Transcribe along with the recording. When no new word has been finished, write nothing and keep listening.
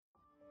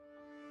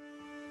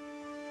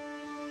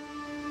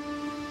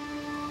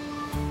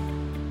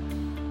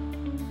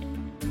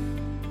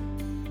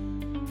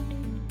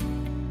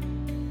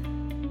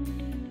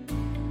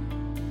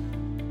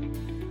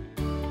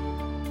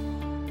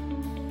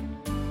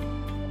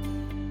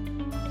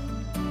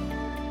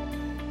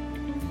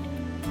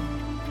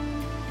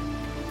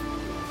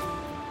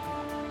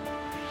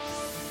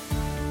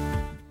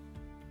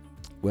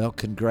Well,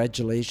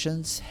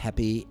 congratulations.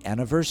 Happy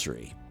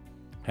anniversary.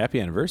 Happy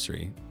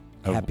anniversary?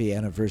 Happy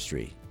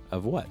anniversary.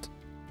 Of what?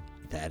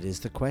 That is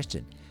the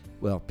question.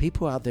 Well,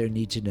 people out there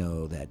need to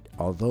know that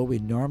although we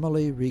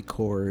normally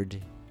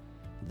record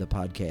the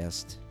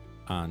podcast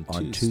On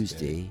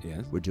Tuesday,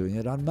 yes. we're doing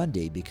it on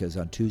Monday because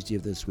on Tuesday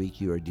of this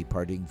week you are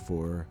departing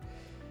for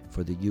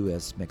the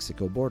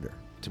U.S.-Mexico border.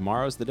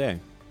 Tomorrow's the day.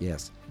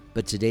 Yes,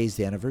 but today's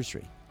the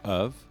anniversary.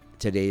 Of?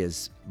 Today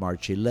is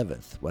March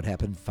 11th. What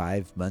happened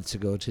 5 months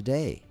ago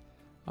today?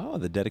 Oh,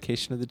 the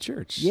dedication of the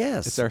church.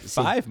 Yes. It's our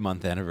See,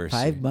 5-month anniversary.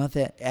 5 month.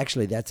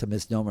 Actually, that's a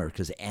misnomer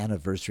because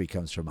anniversary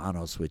comes from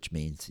annos, which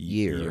means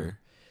year.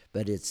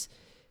 But it's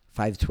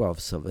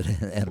 5/12ths of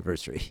an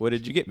anniversary. What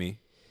did you get me?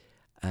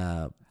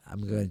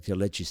 I'm going to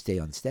let you stay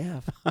on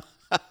staff.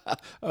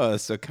 Oh,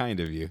 that's so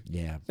kind of you.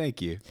 Yeah.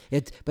 Thank you.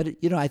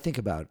 I think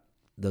about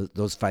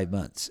those 5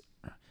 months.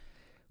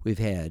 We've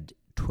had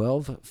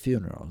 12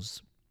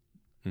 funerals,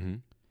 Mm-hmm.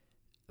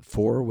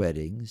 4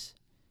 weddings,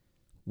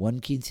 1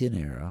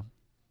 quinceanera,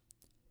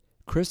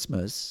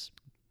 Christmas,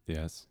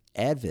 Yes.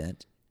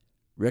 Advent,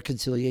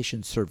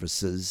 reconciliation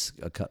services,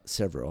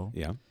 several.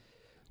 Yeah.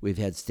 We've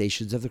had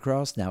Stations of the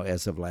Cross now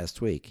as of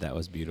last week. That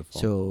was beautiful.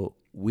 So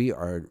we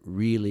are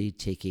really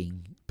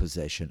taking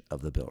possession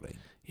of the building.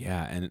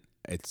 Yeah, and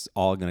it's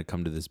all going to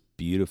come to this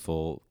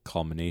beautiful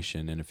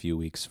culmination in a few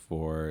weeks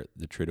for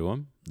the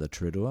Triduum. The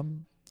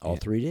Triduum, all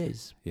 3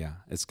 days. Yeah,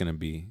 it's going to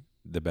be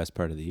the best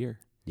part of the year.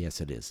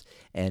 Yes, it is.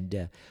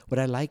 And what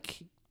I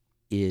like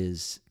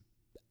is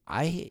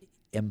I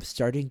am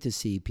starting to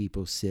see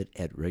people sit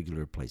at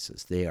regular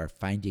places. They are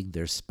finding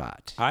their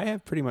spot. I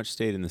have pretty much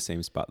stayed in the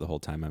same spot the whole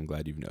time. I'm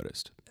glad you've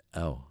noticed.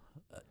 Oh,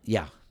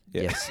 yeah.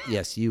 Yeah.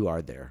 Yes, you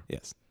are there.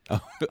 Yes.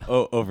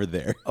 Oh, over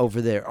there.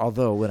 Over there.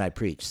 Although when I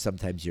preach,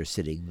 sometimes you're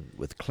sitting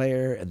with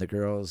Claire and the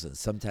girls, and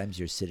sometimes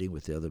you're sitting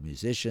with the other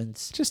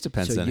musicians. Just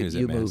depends so on who's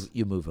at Mass.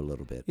 You move a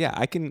little bit. Yeah,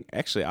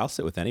 I'll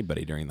sit with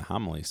anybody during the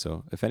homily.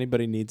 So if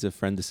anybody needs a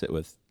friend to sit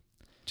with,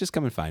 just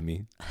come and find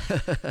me.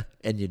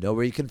 And you know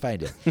where you can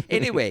find it.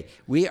 Anyway,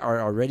 we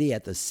are already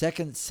at the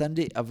second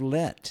Sunday of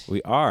Lent.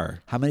 We are.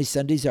 How many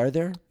Sundays are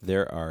there?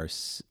 There are,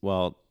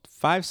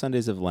 5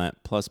 Sundays of Lent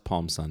plus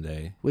Palm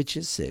Sunday. Which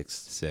is 6.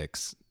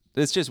 6.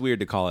 It's just weird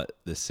to call it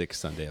the 6th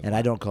Sunday of And Lent.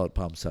 I don't call it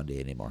Palm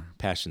Sunday anymore.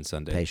 Passion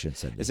Sunday. Passion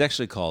Sunday. It's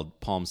actually called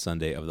Palm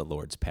Sunday of the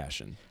Lord's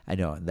Passion. I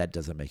know, and that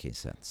doesn't make any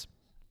sense.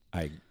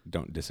 I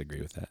don't disagree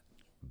with that.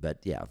 But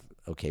yeah,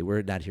 okay,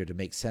 we're not here to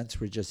make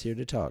sense. We're just here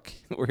to talk.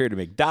 We're here to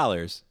make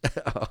dollars.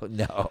 Oh,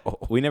 no.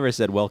 We never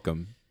said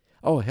welcome.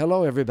 Oh,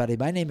 hello, everybody.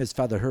 My name is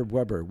Father Herb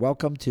Weber.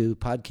 Welcome to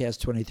Podcast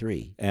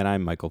 23. And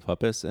I'm Michael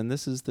Puppis, and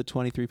this is the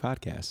 23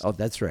 Podcast. Oh,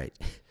 that's right.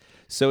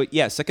 So,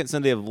 yeah, second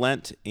Sunday of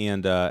Lent,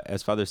 and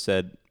as Father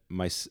said,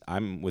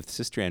 I'm with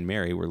Sister Ann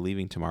Mary. We're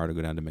leaving tomorrow to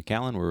go down to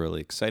McAllen. We're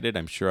really excited.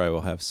 I'm sure I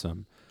will have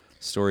some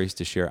stories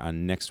to share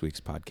on next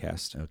week's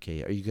podcast.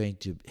 Okay, are you going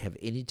to have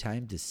any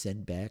time to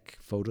send back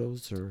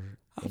photos or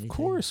anything? Of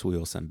course we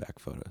will send back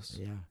photos.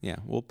 Yeah. Yeah,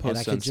 we'll And I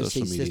post can on just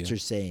social see media. Sister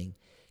saying,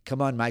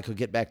 "Come on, Michael,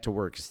 get back to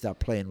work. Stop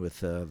playing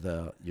with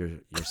your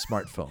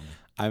smartphone."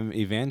 I'm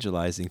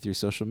evangelizing through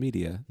social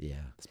media. Yeah.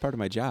 It's part of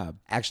my job.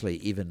 Actually,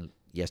 even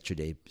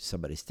yesterday,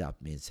 somebody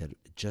stopped me and said,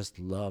 just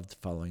loved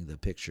following the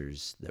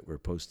pictures that were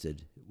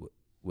posted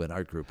when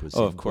our group was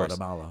in of course.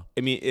 Guatemala.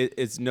 I mean,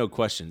 it's no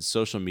question.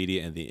 Social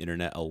media and the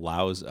internet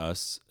allows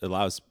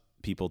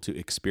people to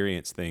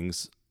experience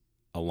things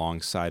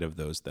alongside of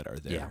those that are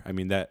there. Yeah. I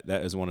mean, that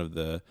is one of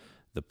the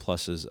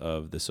pluses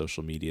of the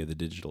social media, the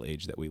digital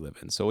age that we live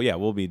in. So yeah,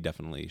 we'll be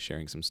definitely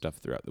sharing some stuff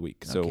throughout the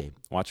week. So Okay.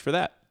 watch for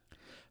that.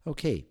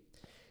 Okay,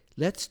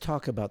 let's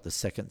talk about the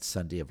second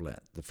Sunday of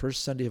Lent. The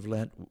first Sunday of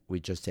Lent we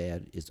just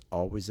had is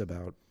always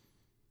about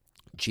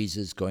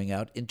Jesus going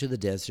out into the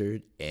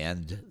desert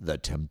and the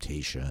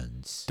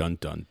temptations. Dun,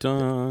 dun,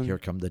 dun. Here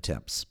come the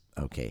temps.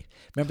 Okay.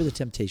 Remember the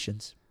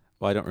Temptations?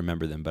 Well, I don't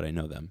remember them, but I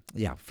know them.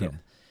 Yeah, from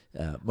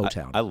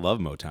Motown. I love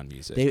Motown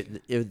music.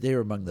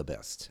 They're among the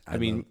best. I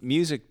mean,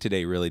 music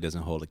today really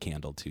doesn't hold a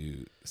candle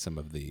to some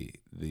of the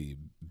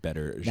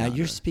better now genre.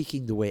 you're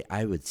speaking the way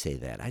I would say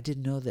that. I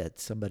didn't know that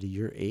somebody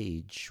your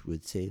age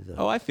would say that.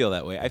 Oh, I feel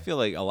that way. I feel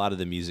like a lot of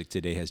the music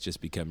today has just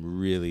become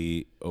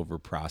really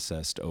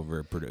overprocessed,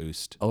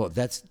 overproduced. Oh,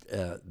 that's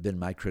been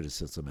my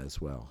criticism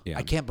as well. Yeah.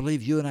 I can't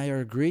believe you and I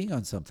are agreeing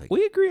on something.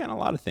 We agree on a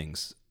lot of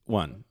things.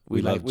 One,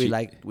 we love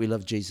Jesus, we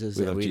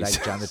and love we Jesus.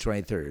 like John the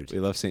 23rd. We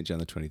love St. John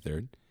the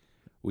 23rd.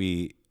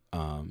 We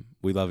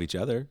love each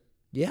other,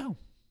 Yeah.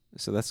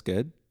 so that's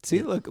good.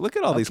 See, look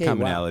at all these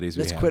commonalities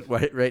we Let's have.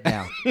 quit right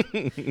now.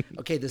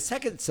 Okay, the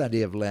second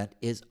Sunday of Lent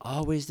is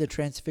always the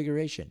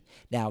Transfiguration.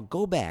 Now,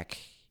 go back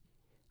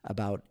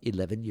about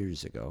 11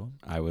 years ago.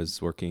 I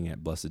was working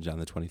at Blessed John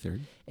the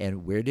 23rd.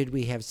 And where did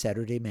we have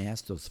Saturday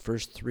Mass those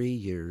first 3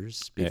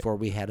 years before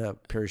we had a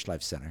Parish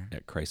Life Center?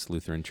 At Christ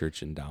Lutheran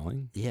Church in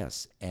Dowling.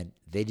 Yes, and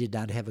they did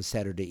not have a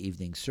Saturday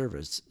evening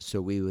service,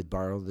 so we would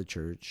borrow the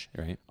church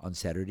Right. on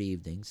Saturday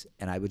evenings,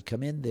 and I would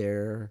come in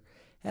there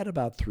at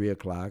about 3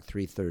 o'clock,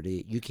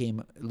 3:30. You came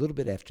a little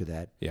bit after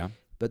that. Yeah.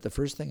 But the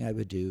first thing I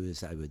would do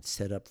is I would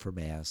set up for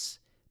Mass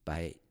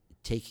by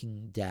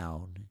taking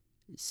down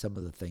some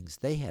of the things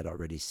they had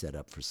already set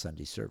up for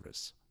Sunday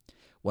service,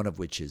 one of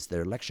which is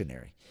their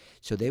lectionary.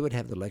 So they would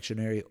have the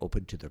lectionary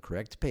open to the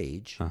correct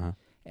page,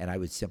 and I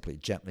would simply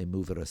gently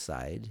move it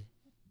aside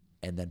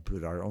and then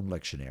put our own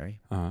lectionary.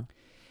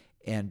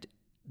 And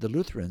the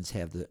Lutherans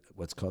have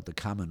what's called the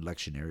common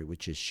lectionary,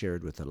 which is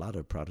shared with a lot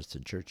of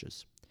Protestant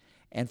churches.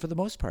 And for the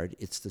most part,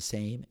 it's the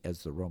same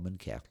as the Roman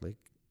Catholic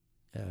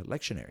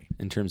lectionary.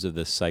 In terms of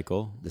the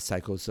cycle? The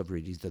cycles of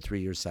readings, the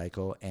 3-year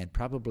cycle, and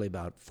probably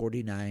about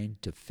 49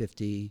 to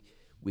 50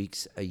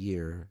 weeks a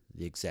year,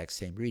 the exact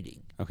same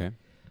reading. Okay.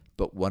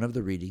 But one of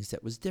the readings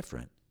that was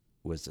different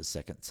was the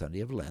second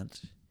Sunday of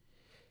Lent.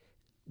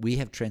 We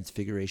have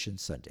Transfiguration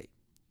Sunday.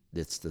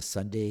 It's the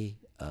Sunday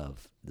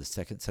of the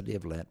second Sunday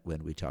of Lent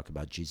when we talk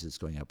about Jesus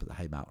going up the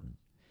high mountain.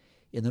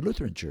 In the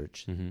Lutheran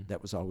Church,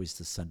 that was always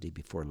the Sunday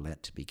before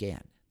Lent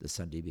began, the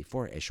Sunday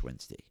before Ash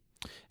Wednesday.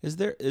 Is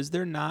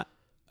there not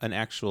an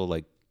actual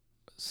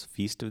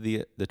feast of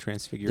the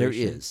Transfiguration?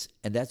 There is,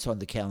 and that's on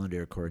the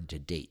calendar according to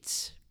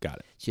dates. Got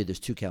it. See, there's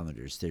 2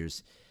 calendars.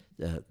 There's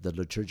the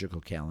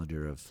liturgical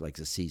calendar of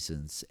the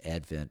seasons,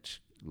 Advent,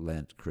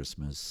 Lent,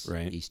 Christmas,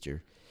 right.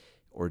 Easter,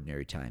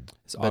 ordinary time.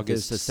 It's but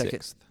August there's a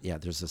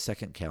 6th. There's a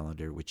second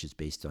calendar which is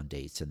based on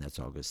dates, and that's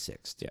August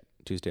 6th. Yeah,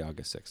 Tuesday,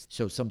 August 6th.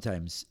 So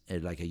sometimes,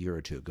 like a year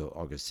or two ago,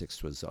 August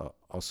 6th was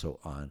also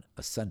on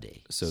a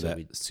Sunday. So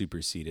that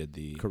superseded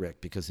the...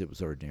 Correct, because it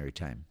was ordinary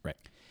time. Right.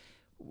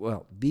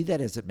 Well, be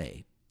that as it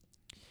may,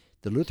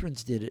 the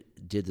Lutherans did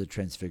the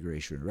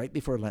Transfiguration right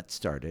before Lent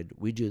started.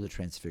 We do the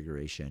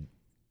Transfiguration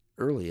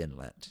early in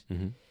Lent.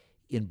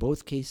 In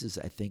both cases,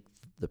 I think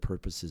the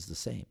purpose is the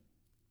same.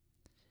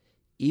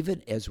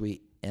 Even as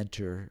we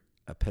enter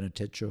a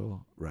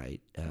penitential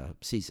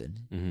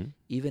season,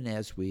 even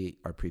as we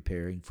are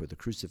preparing for the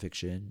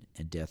crucifixion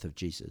and death of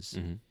Jesus,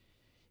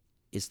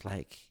 it's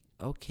like,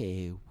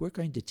 okay, we're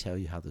going to tell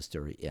you how the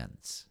story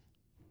ends.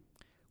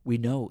 We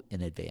know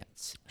in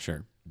advance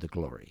the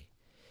glory.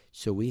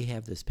 So we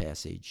have this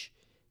passage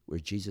where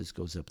Jesus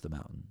goes up the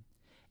mountain,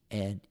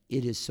 and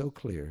it is so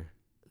clear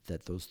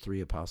that those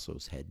 3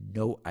 apostles had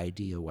no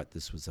idea what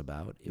this was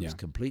about. It was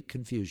complete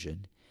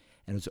confusion.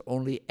 And it was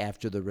only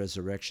after the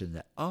resurrection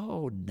that,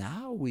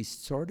 now we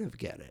sort of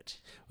get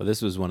it. Well,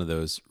 this was one of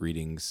those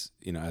readings,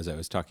 as I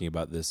was talking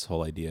about this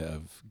whole idea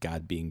of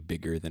God being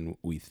bigger than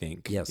we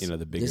think. Yes.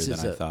 The bigger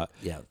than I thought.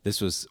 Yeah.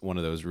 This was one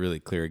of those really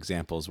clear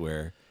examples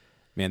where,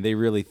 man, they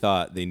really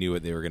thought they knew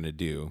what they were going to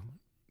do,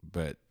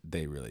 but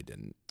they really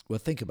didn't. Well,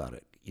 think about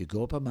it. You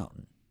go up a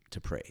mountain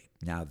to pray.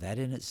 Now, that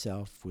in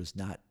itself was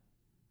not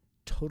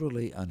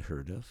totally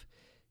unheard of.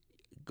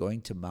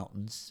 Going to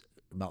mountains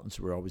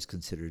were always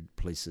considered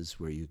places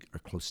where you are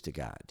close to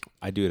God.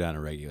 I do it on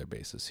a regular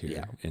basis here.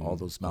 Yeah, in all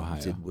those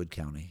mountains Ohio. in Wood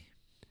County.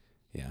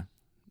 Yeah.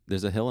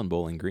 There's a hill in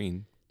Bowling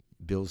Green.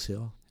 Bill's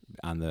Hill?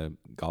 On the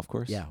golf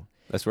course? Yeah.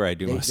 That's where I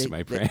do most of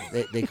my praying.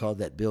 They called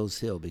that Bill's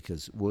Hill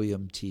because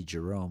William T.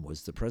 Jerome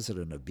was the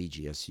president of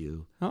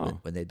BGSU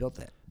when they built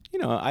that.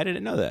 I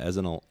didn't know that as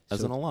an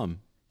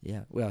alum.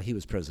 Yeah, well, he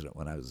was president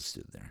when I was a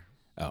student there.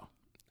 Oh,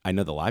 I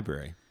know the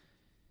library.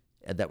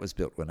 And that was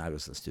built when I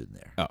was a student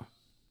there. Oh.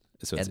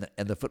 So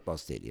and the football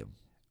stadium.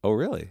 Oh,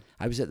 really?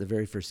 I was at the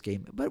very first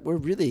game. But we're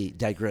really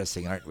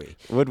digressing, aren't we?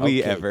 Would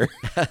we ever?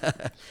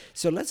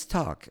 So let's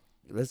talk.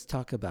 Let's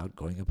talk about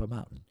going up a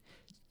mountain.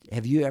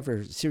 Have you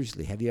ever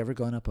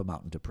gone up a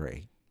mountain to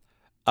pray?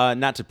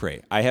 Not to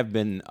pray. I have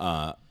been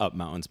up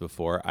mountains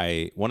before.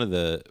 One of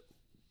the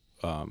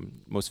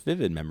most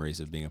vivid memories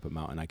of being up a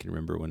mountain, I can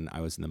remember when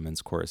I was in the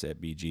men's chorus at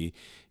BG,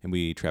 and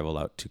we traveled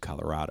out to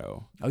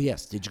Colorado. Oh,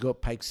 yes. Did you go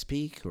up Pikes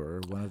Peak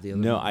or one of the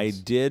other No, mountains?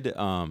 I did.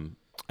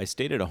 I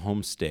stayed at a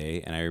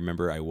homestay, and I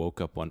remember I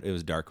woke up it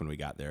was dark when we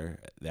got there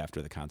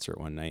after the concert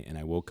one night, and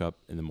I woke up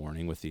in the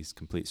morning with these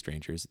complete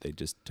strangers. They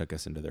just took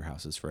us into their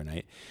houses for a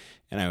night,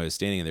 and I was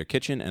standing in their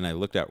kitchen, and I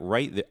looked out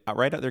right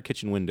out their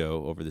kitchen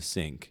window over the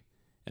sink,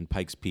 and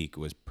Pikes Peak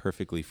was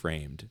perfectly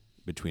framed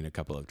between a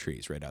couple of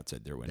trees right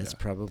outside their window. That's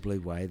probably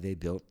why they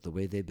built the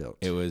way they built.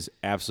 It was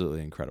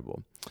absolutely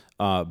incredible.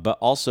 But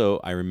also,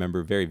 I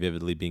remember very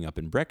vividly being up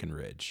in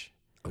Breckenridge.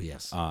 Oh,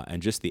 yes.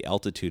 And just the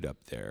altitude up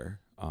there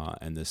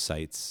and the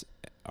sights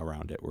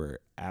around it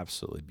were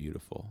absolutely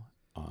beautiful.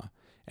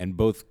 And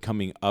both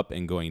coming up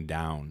and going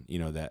down, we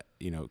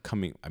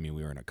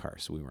were in a car,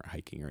 so we weren't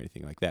hiking or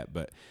anything like that.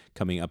 But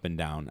coming up and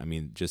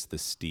down, just the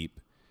steep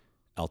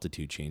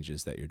altitude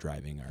changes that you're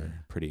driving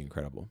are pretty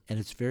incredible. And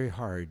it's very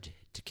hard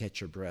to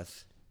catch your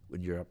breath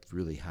when you're up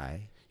really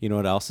high. You know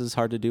what else is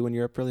hard to do when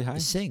you're up really high?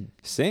 Sing.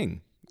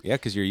 Yeah,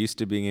 because you're used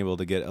to being able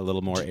to get a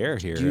little more air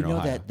here in Ohio. Do you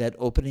know that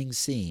opening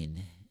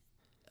scene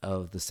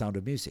of The Sound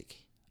of Music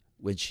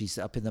when she's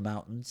up in the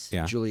mountains,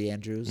 Julie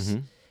Andrews,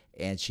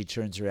 and she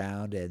turns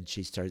around and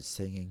she starts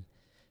singing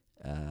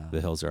The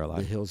Hills Are Alive.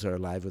 The Hills Are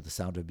Alive with the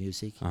Sound of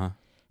Music.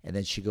 And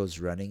then she goes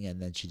running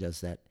and then she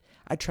does that.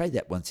 I tried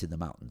that once in the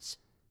mountains.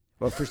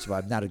 Well, first of all,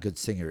 I'm not a good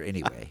singer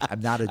anyway. I'm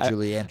not a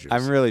Julie Andrews.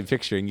 I'm really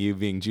picturing you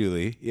being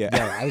Julie. Yeah. No,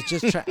 I was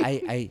just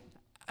trying.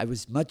 I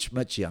was much,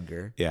 much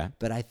younger. Yeah.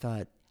 But I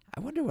thought,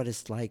 I wonder what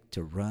it's like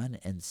to run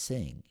and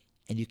sing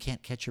and you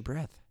can't catch your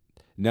breath.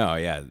 No,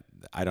 yeah,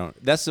 I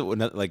don't. That's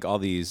like all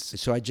these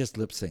So I just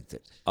lip synced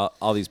it.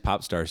 all these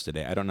pop stars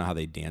today. I don't know how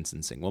they dance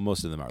and sing. Well,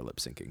 most of them are lip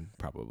syncing.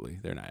 Probably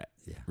they're not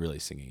really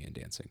singing and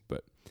dancing.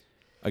 But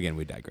again,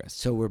 we digress.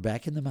 So we're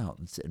back in the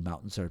mountains, and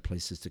mountains are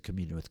places to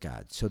commune with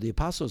God. So the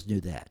apostles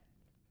knew that,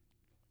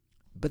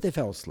 but they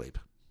fell asleep.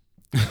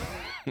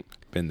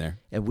 Been there.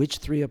 And which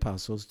three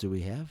apostles do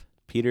we have?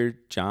 Peter,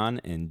 John,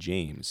 and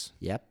James.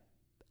 Yep.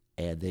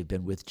 And they've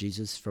been with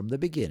Jesus from the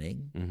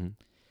beginning. Mm-hmm.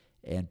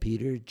 And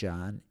Peter,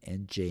 John,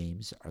 and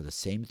James are the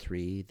same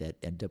three that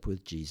end up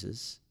with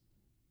Jesus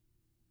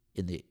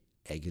in the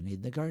agony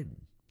in the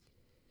garden.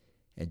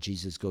 And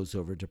Jesus goes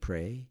over to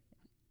pray.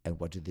 And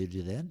what do they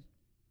do then?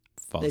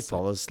 They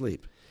fall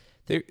asleep.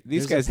 These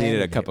There's guys a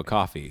needed a pattern cup of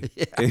coffee.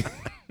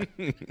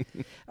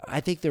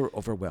 I think they were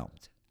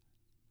overwhelmed.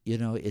 You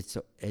know,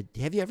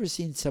 have you ever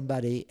seen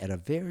somebody at a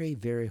very,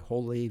 very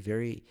holy,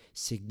 very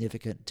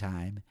significant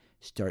time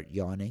start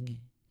yawning?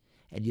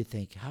 And you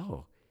think,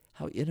 how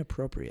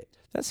inappropriate.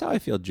 That's how I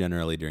feel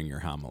generally during your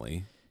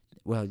homily.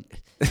 Well,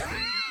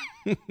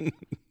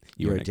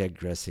 you're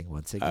digressing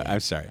once again.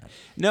 I'm sorry.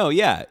 No,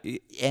 yeah.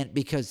 And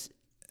because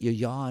you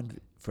yawn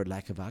for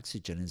lack of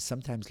oxygen, and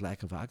sometimes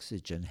lack of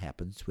oxygen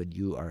happens when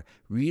you are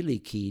really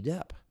keyed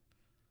up.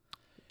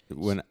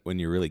 When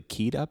you're really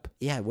keyed up?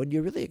 Yeah, when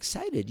you're really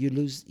excited, you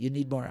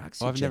need more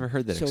oxygen. Oh, I've never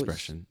heard that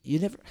expression. You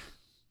never...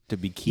 To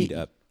be keyed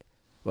up.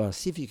 Well,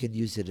 see if you can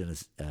use it in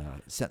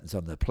a sentence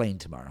on the plane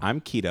tomorrow. I'm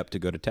keyed up to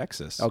go to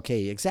Texas.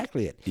 Okay,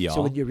 exactly it. Y'all.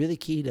 So when you're really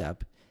keyed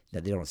up, now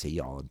they don't say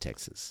y'all in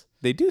Texas.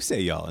 They do say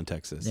y'all in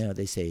Texas. No,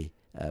 they say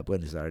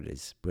Buenos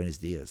Aires, Buenos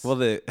Dias. Well,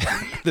 the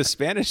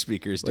Spanish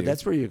speakers do. Well,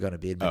 that's where you're going to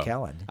be in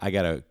McAllen. I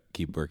got to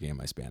keep working on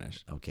my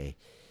Spanish. Okay.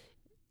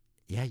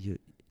 Yeah,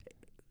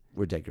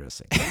 we're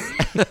digressing.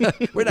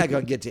 We're not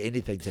going to get to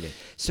anything today.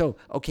 So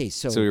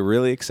we're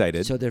really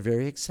excited. So they're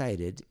very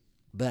excited,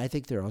 but I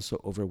think they're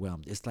also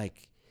overwhelmed. It's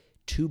like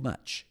too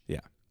much. Yeah.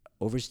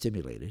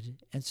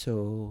 Overstimulated, and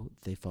so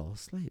they fall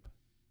asleep.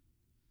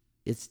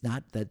 It's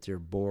not that they're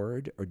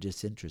bored or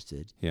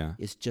disinterested. Yeah.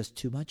 It's just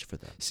too much for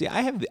them. See,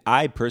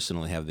 I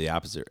personally have the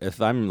opposite.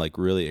 If I'm like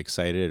really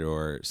excited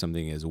or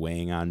something is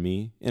weighing on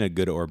me in a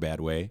good or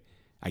bad way,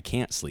 I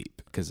can't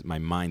sleep because my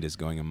mind is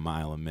going a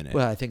mile a minute.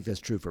 Well, I think that's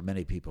true for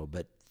many people,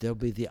 but there'll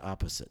be the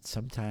opposite.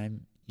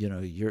 Sometime,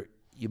 you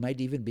might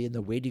even be in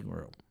the waiting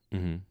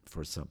room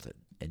for something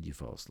and you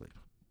fall asleep.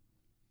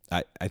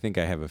 I think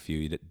I have a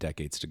few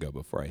decades to go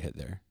before I hit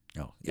there.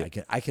 No,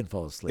 I can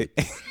fall asleep.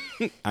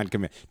 On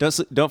command.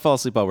 Don't fall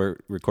asleep while we're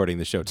recording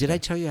the show today. Did I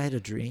tell you I had a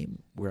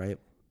dream where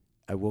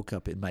I woke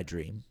up in my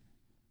dream?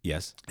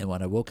 Yes. And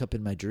when I woke up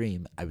in my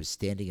dream, I was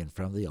standing in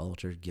front of the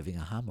altar giving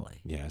a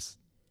homily. Yes.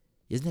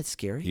 Isn't that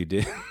scary? You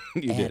did.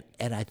 Did.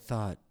 And I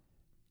thought,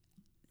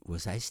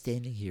 was I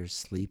standing here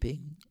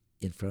sleeping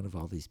in front of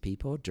all these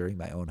people during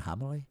my own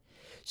homily?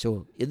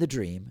 So in the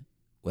dream,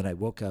 when I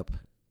woke up,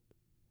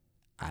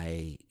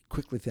 I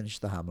quickly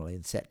finished the homily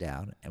and sat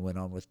down and went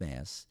on with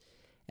Mass.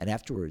 And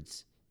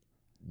afterwards,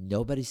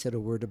 nobody said a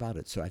word about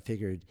it. So I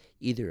figured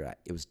either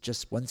it was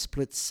just one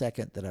split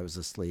second that I was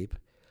asleep,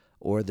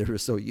 or they were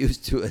so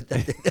used to it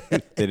that they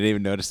didn't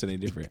even notice any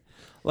different.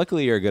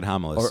 Luckily, you're a good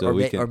homilist.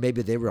 Or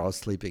maybe they were all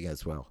sleeping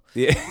as well.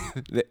 Yeah.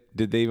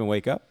 Did they even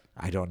wake up?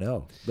 I don't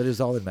know. But it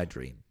was all in my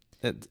dream.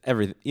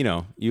 Everything,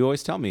 you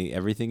always tell me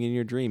everything in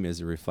your dream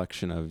is a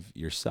reflection of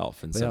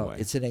yourself in some way.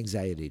 It's an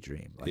anxiety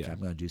dream. Like I'm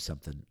going to do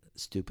something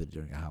stupid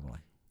during a homily.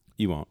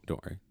 You won't.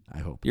 Don't worry. I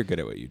hope. You're good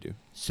at what you do.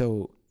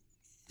 So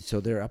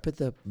they're up at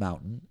the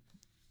mountain,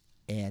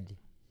 and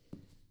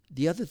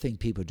the other thing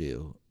people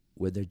do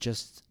when they're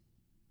just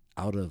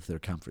out of their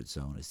comfort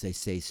zone is they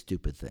say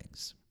stupid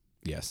things.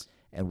 Yes.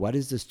 And what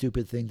is the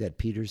stupid thing that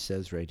Peter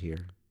says right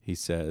here? He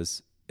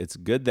says, "It's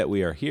good that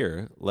we are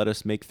here. Let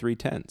us make 3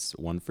 tents,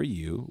 one for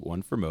you,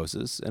 one for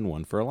Moses, and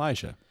one for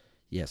Elijah."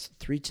 Yes,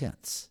 3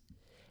 tents.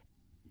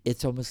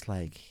 It's almost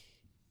like,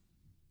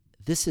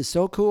 this is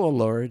so cool,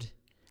 Lord.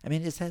 I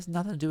mean, it has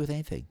nothing to do with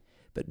anything,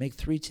 but make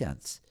 3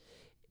 tents.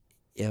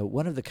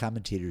 One of the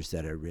commentators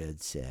that I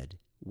read said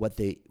what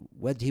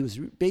he was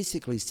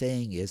basically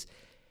saying is,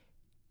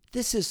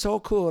 this is so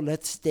cool,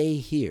 let's stay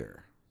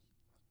here.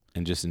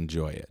 And just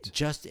enjoy it.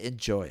 Just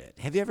enjoy it.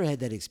 Have you ever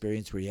had that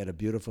experience where you had a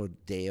beautiful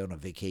day on a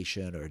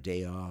vacation or a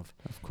day off?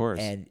 Of course.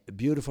 And a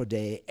beautiful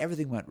day,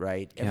 everything went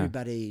right, Yeah.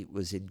 everybody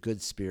was in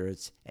good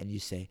spirits, and you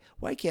say,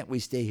 why can't we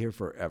stay here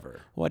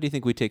forever? Why do you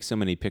think we take so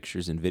many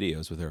pictures and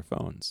videos with our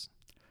phones?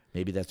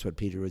 Maybe that's what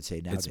Peter would say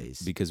It's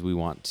nowadays. because we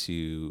want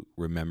to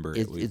remember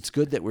it. It's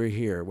good that we're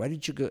here. Why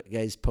don't you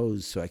guys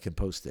pose so I can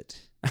post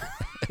it?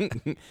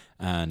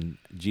 On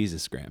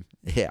Jesusgram.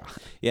 Yeah.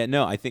 Yeah,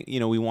 no, I think,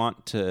 we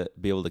want to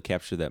be able to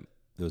capture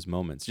those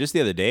moments. Just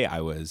the other day,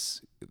 I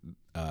was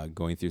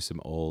going through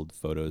some old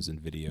photos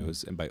and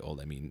videos, and by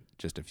old, I mean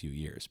just a few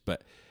years.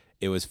 But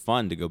it was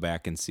fun to go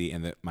back and see,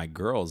 and my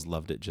girls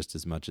loved it just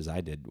as much as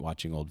I did,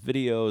 watching old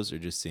videos or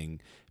just seeing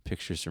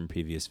pictures from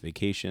previous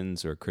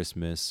vacations or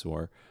Christmas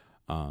or,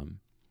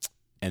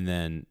 and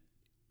then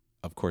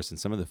of course, in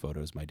some of the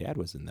photos, my dad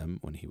was in them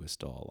when he was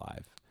still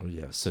alive. Oh,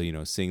 yes.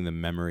 So, seeing the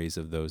memories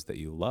of those that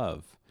you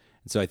love.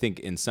 And so I think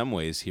in some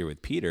ways here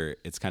with Peter,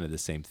 it's kind of the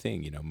same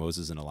thing.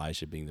 Moses and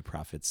Elijah being the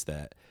prophets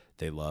that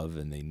they love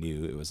and they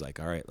knew, it was like,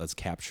 all right, let's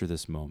capture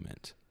this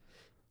moment.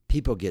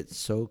 People get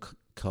so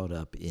caught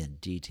up in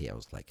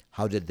details, like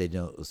how did they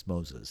know it was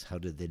Moses? How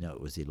did they know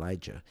it was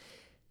Elijah?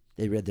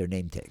 They read their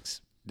name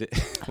tags.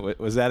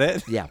 Was that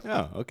it? Yeah.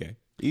 Oh, okay.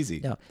 Easy.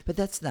 No, but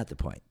that's not the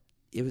point.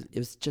 It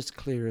was just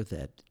clear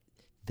that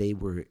they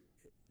were,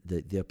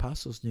 the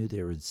apostles knew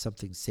they were in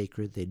something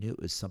sacred. They knew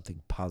it was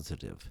something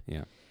positive.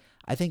 Yeah.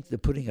 I think the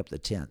putting up the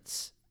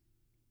tents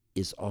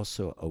is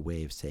also a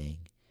way of saying,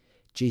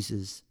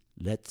 Jesus,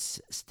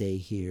 let's stay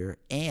here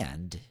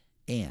and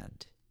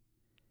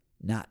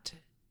not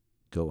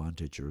go on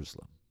to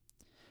Jerusalem.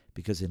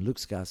 Because in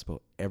Luke's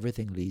gospel,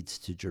 everything leads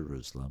to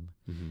Jerusalem.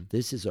 Mm-hmm.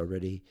 This is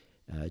already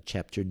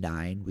chapter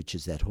 9, which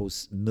is that whole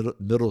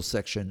middle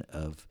section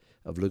of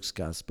Luke's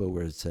gospel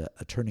where it's a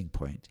turning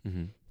point.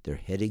 Mm-hmm. They're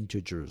heading to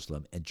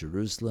Jerusalem, and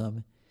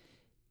Jerusalem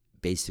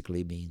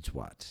basically means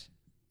what?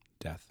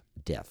 Death.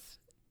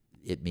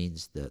 It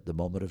means the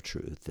moment of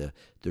truth,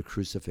 the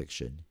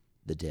crucifixion,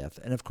 the death,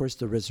 and of course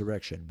the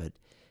resurrection, but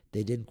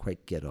they didn't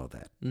quite get all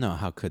that. No,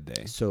 how could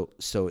they? So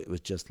it was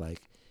just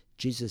like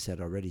Jesus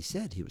had already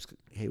said,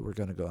 hey, we're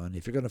going to go on.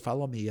 If you're going to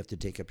follow me, you have to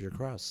take up your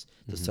cross.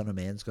 The Mm-hmm. Son of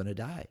Man's going to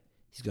die.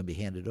 He's going to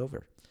be handed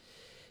over.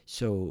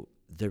 So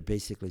they're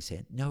basically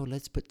saying, no,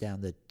 let's put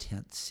down the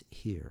tents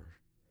here.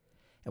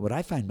 And what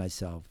I find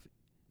myself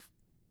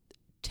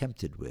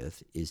tempted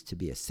with is to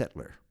be a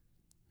settler.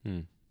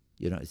 Hmm.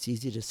 It's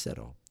easy to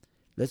settle.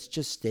 Let's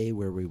just stay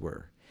where we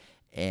were.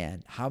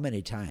 And how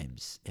many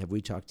times have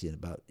we talked to you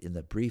about in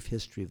the brief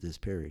history of this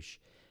parish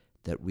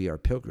that we are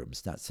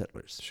pilgrims, not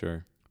settlers?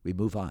 Sure. We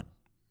move on.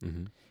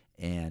 Mm-hmm.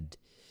 And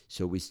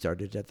so we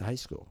started at the high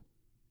school.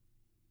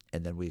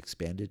 And then we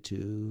expanded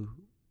to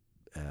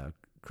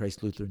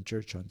Christ Lutheran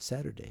Church on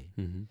Saturday.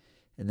 Mm-hmm.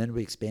 And then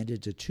we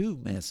expanded to 2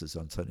 masses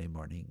on Sunday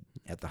morning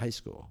at the high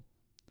school.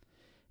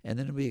 And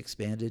then we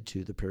expanded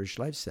to the Parish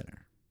Life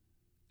Center.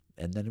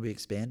 And then we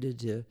expanded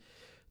to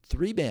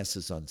 3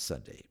 masses on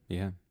Sunday.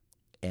 Yeah.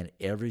 And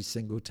every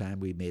single time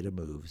we made a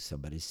move,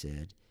 somebody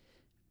said,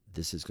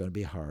 this is going to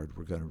be hard.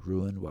 We're going to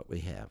ruin what we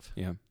have.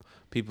 Yeah.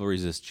 People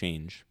resist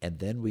change. And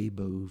then we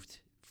moved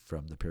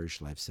from the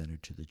Parish Life Center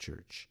to the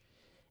church.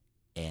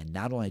 And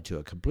not only to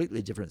a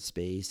completely different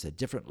space, a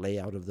different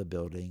layout of the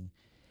building,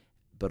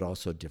 but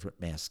also a different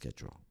mass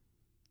schedule.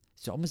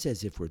 It's almost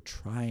as if we're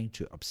trying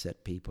to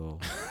upset people,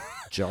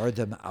 jar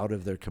them out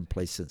of their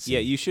complacency. Yeah,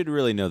 you should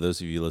really know,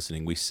 those of you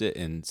listening, we sit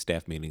in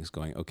staff meetings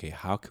going, okay,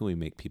 how can we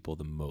make people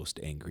the most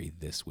angry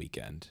this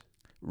weekend?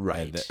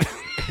 Right.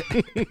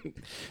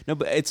 No,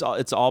 but it's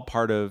all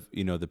part of,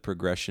 the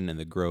progression and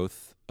the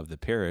growth of the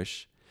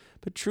parish.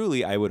 But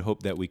truly, I would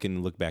hope that we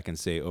can look back and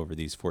say over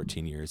these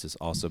 14 years, it's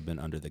also been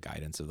under the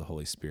guidance of the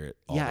Holy Spirit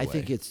all the way. I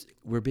think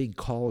we're being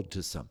called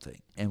to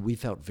something. And we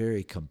felt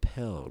very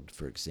compelled,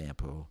 for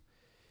example,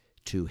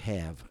 to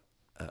have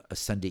a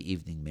Sunday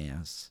evening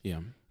Mass. Yeah.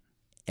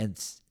 And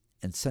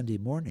Sunday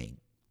morning,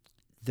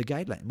 the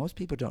guideline, most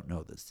people don't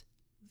know this.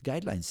 The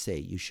guidelines say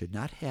you should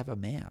not have a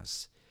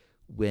Mass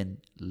when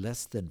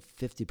less than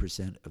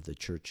 50% of the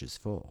church is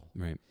full.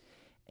 Right.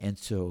 And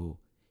so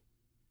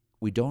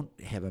we don't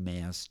have a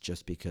Mass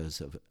just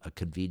because of a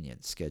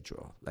convenient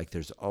schedule. Like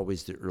there's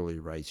always the early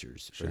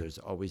risers, Sure. or there's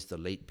always the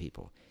late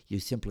people. You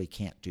simply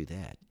can't do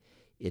that.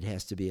 It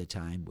has to be a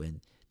time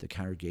when the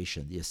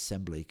congregation, the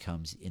assembly,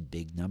 comes in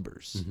big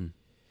numbers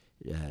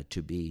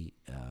to be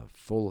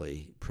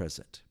fully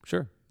present.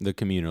 Sure. The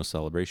communal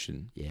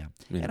celebration. Yeah.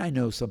 Yeah. And I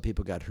know some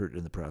people got hurt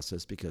in the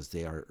process because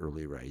they are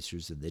early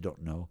risers and they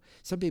don't know.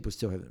 Some people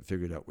still haven't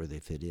figured out where they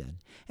fit in.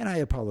 And I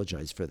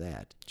apologize for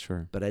that.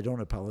 Sure. But I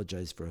don't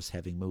apologize for us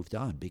having moved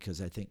on,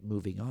 because I think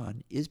moving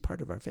on is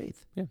part of our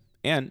faith. Yeah.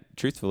 And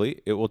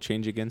truthfully, it will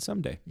change again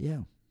someday.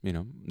 Yeah.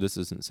 This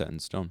isn't set in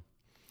stone.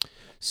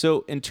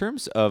 So in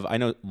terms of, I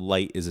know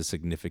light is a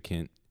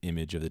significant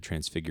image of the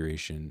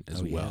Transfiguration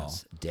as well.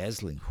 Yes.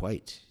 Dazzling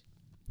white.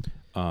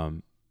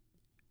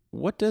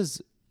 What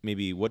does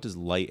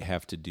light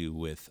have to do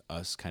with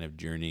us kind of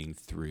journeying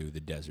through the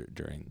desert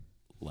during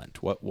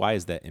Lent? Why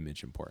is that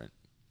image important?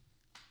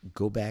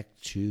 Go back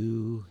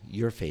to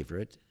your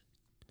favorite,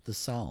 the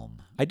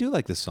Psalm. I do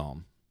like the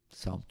Psalm.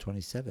 Psalm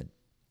 27.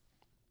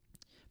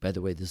 By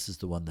the way, this is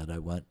the one that I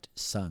want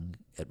sung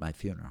at my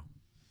funeral.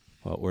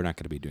 Well, we're not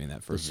going to be doing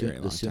that for a very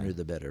long time. The sooner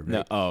the better,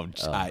 No,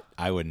 right?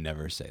 I would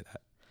never say that.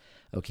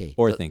 Okay.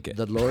 Or think it.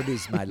 The Lord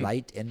is my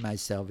light and my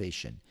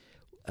salvation.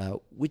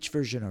 Which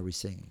version are we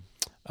singing?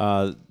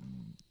 I'm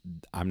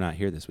not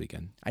here this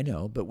weekend. I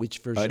know, but which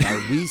version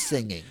are we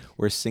singing?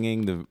 We're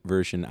singing the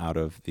version out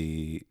of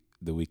the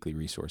weekly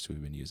resource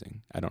we've been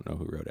using. I don't know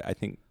who wrote it. I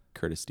think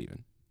Curtis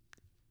Stephen.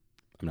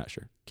 I'm not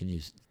sure. Can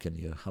you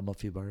hum a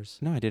few bars?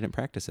 No, I didn't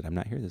practice it. I'm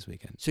not here this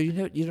weekend. So you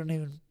don't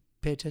even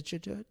pay attention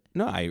to it?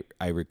 No,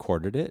 I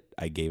recorded it.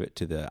 I gave it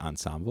to the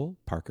ensemble.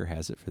 Parker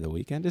has it for the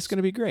weekend. It's going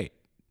to be great.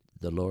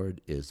 The Lord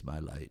is my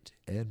light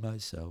and my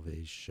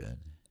salvation.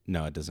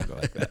 No, it doesn't go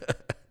like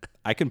that.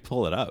 I can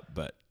pull it up,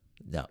 but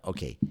No,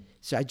 okay.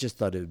 So I just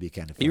thought it would be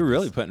kind of fun. you're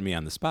really putting me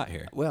on the spot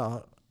here.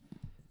 Well,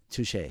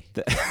 touche.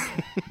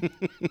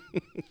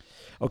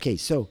 Okay,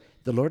 so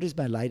the Lord is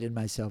my light and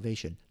my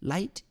salvation.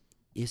 Light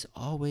is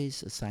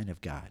always a sign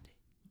of God.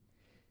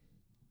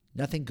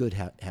 Nothing good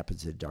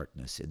happens in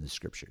darkness in the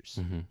scriptures.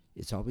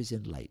 It's always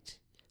in light.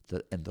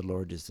 And the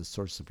Lord is the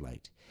source of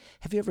light.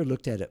 Have you ever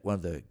looked at one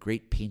of the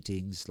great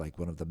paintings, like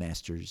one of the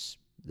masters,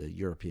 the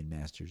European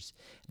masters?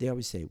 They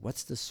always say,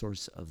 what's the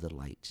source of the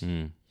light?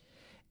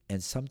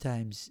 And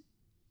sometimes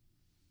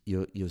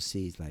you'll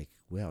see like,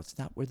 well, it's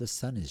not where the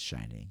sun is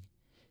shining.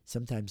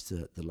 Sometimes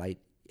the light,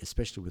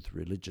 especially with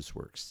religious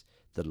works,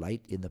 the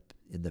light in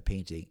the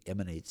painting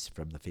emanates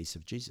from the face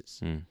of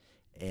Jesus.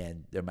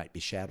 And there might be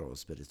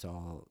shadows, but it's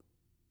all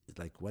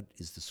like, what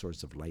is the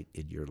source of light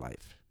in your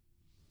life?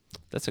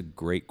 That's a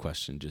great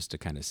question just to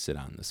kind of sit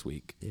on this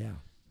week. Yeah.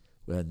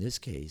 Well, in this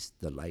case,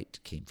 the light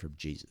came from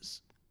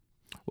Jesus.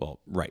 Well,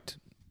 right.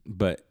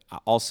 But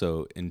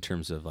also in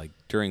terms of like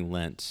during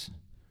Lent,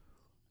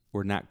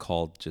 we're not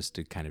called just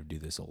to kind of do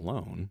this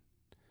alone.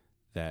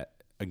 That,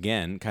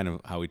 again, kind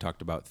of how we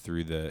talked about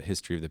through the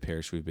history of the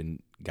parish, we've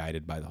been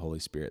guided by the Holy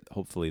Spirit.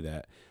 Hopefully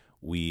that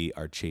we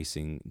are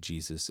chasing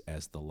Jesus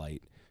as the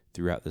light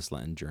throughout this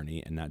Lenten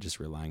journey and not just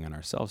relying on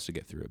ourselves to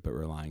get through it, but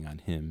relying on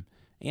him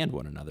and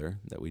one another,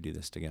 that we do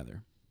this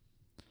together.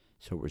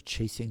 So we're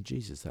chasing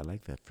Jesus. I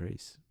like that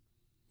phrase.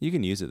 You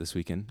can use it this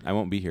weekend. I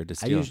won't be here to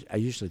steal. I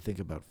usually think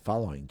about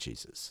following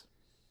Jesus.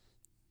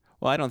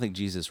 Well, I don't think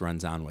Jesus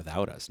runs on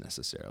without us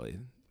necessarily.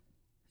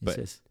 He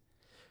says,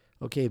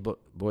 okay,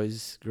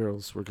 boys,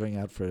 girls, we're going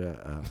out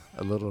for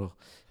a little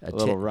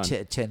run.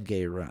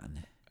 10K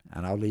run,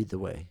 and I'll lead the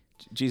way.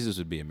 Jesus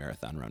would be a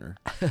marathon runner.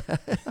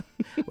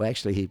 Well,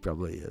 actually, he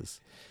probably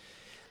is.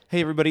 Hey,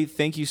 everybody,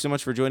 thank you so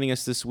much for joining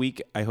us this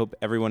week. I hope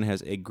everyone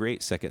has a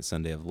great second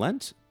Sunday of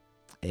Lent.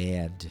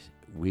 And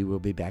we will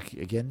be back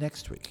again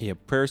next week. Yeah,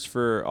 prayers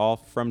for all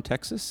from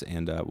Texas,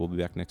 and we'll be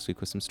back next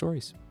week with some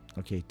stories.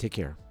 Okay, take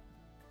care.